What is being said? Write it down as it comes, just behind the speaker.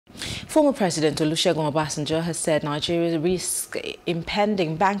Former President Olusegun Obasanjo has said Nigeria risks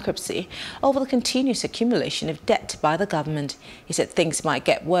impending bankruptcy over the continuous accumulation of debt by the government. He said things might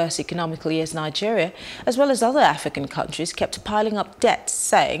get worse economically as Nigeria, as well as other African countries, kept piling up debts,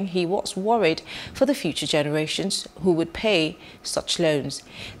 saying he was worried for the future generations who would pay such loans.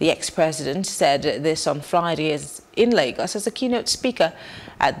 The ex-president said this on Friday in Lagos as a keynote speaker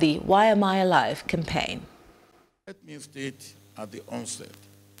at the Why Am I Alive campaign. Let me state at the onset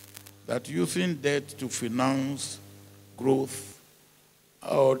that using debt to finance growth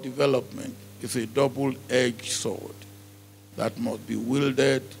or development is a double-edged sword that must be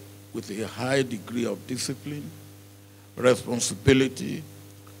wielded with a high degree of discipline, responsibility,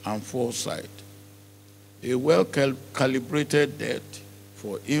 and foresight. A well-calibrated debt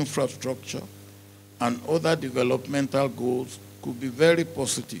for infrastructure and other developmental goals could be very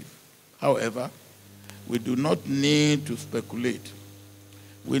positive. However, we do not need to speculate.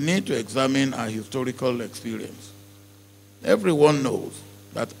 We need to examine our historical experience. Everyone knows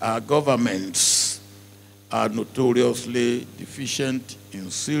that our governments are notoriously deficient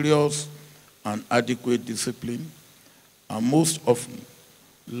in serious and adequate discipline, and most often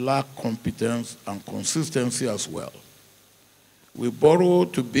lack competence and consistency as well. We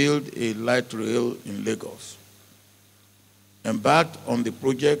borrowed to build a light rail in Lagos, embarked on the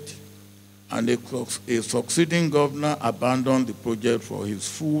project, and a succeeding governor abandoned the project for his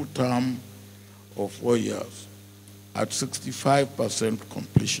full term of 4 years at 65%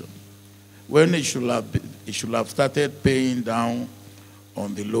 completion, when he should have started paying down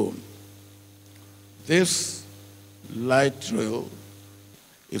on the loan. This light rail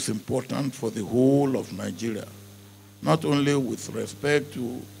is important for the whole of Nigeria, not only with respect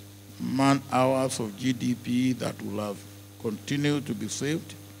to man-hours of GDP that will have continued to be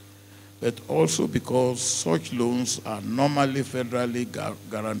saved, but also because such loans are normally federally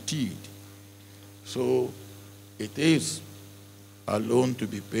guaranteed. So it is a loan to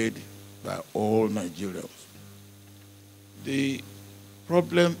be paid by all Nigerians. The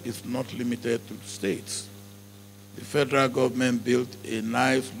problem is not limited to the states. The federal government built a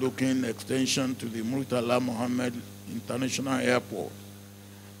nice-looking extension to the Murtala Mohammed International Airport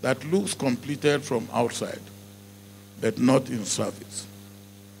that looks completed from outside, but not in service.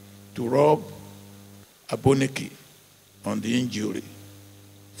 To rob Aboneki on the injury,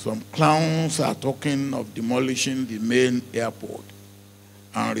 some clowns are talking of demolishing the main airport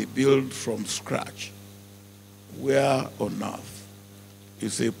and rebuild from scratch. Where on earth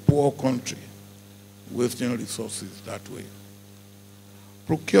is a poor country wasting resources that way?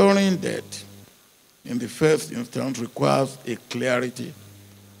 Procuring debt in the first instance requires a clarity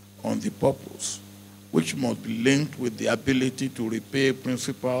on the purpose, which must be linked with the ability to repay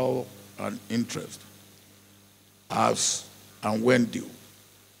principal and interest as and when due.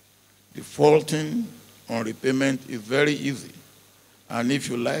 Defaulting on repayment is very easy and, if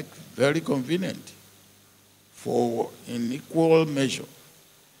you like, very convenient. For in equal measure,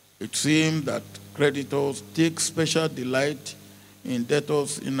 it seems that creditors take special delight in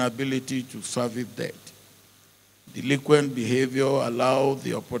debtors' inability to service debt. Delinquent behavior allows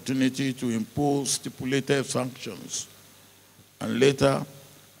the opportunity to impose stipulated sanctions and later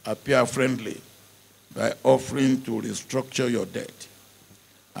appear friendly by offering to restructure your debt.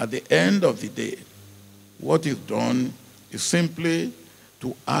 At the end of the day, what is done is simply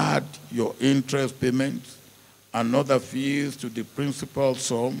to add your interest payments and other fees to the principal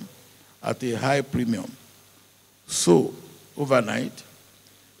sum at a high premium. So, overnight,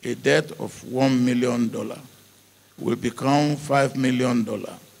 a debt of $1 million will become $5 million,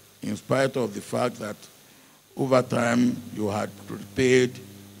 in spite of the fact that over time you had paid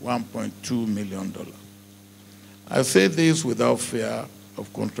 $1.2 million. I say this without fear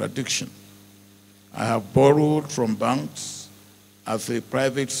of contradiction. I have borrowed from banks as a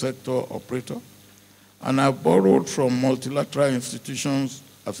private sector operator, and I've borrowed from multilateral institutions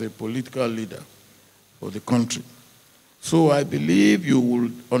as a political leader for the country. So I believe you will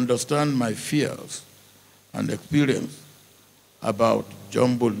understand my fears and experience about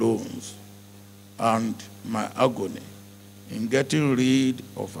jumbo loans and my agony in getting rid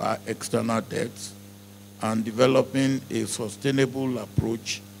of our external debts and developing a sustainable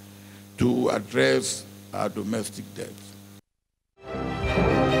approach to address our domestic debts.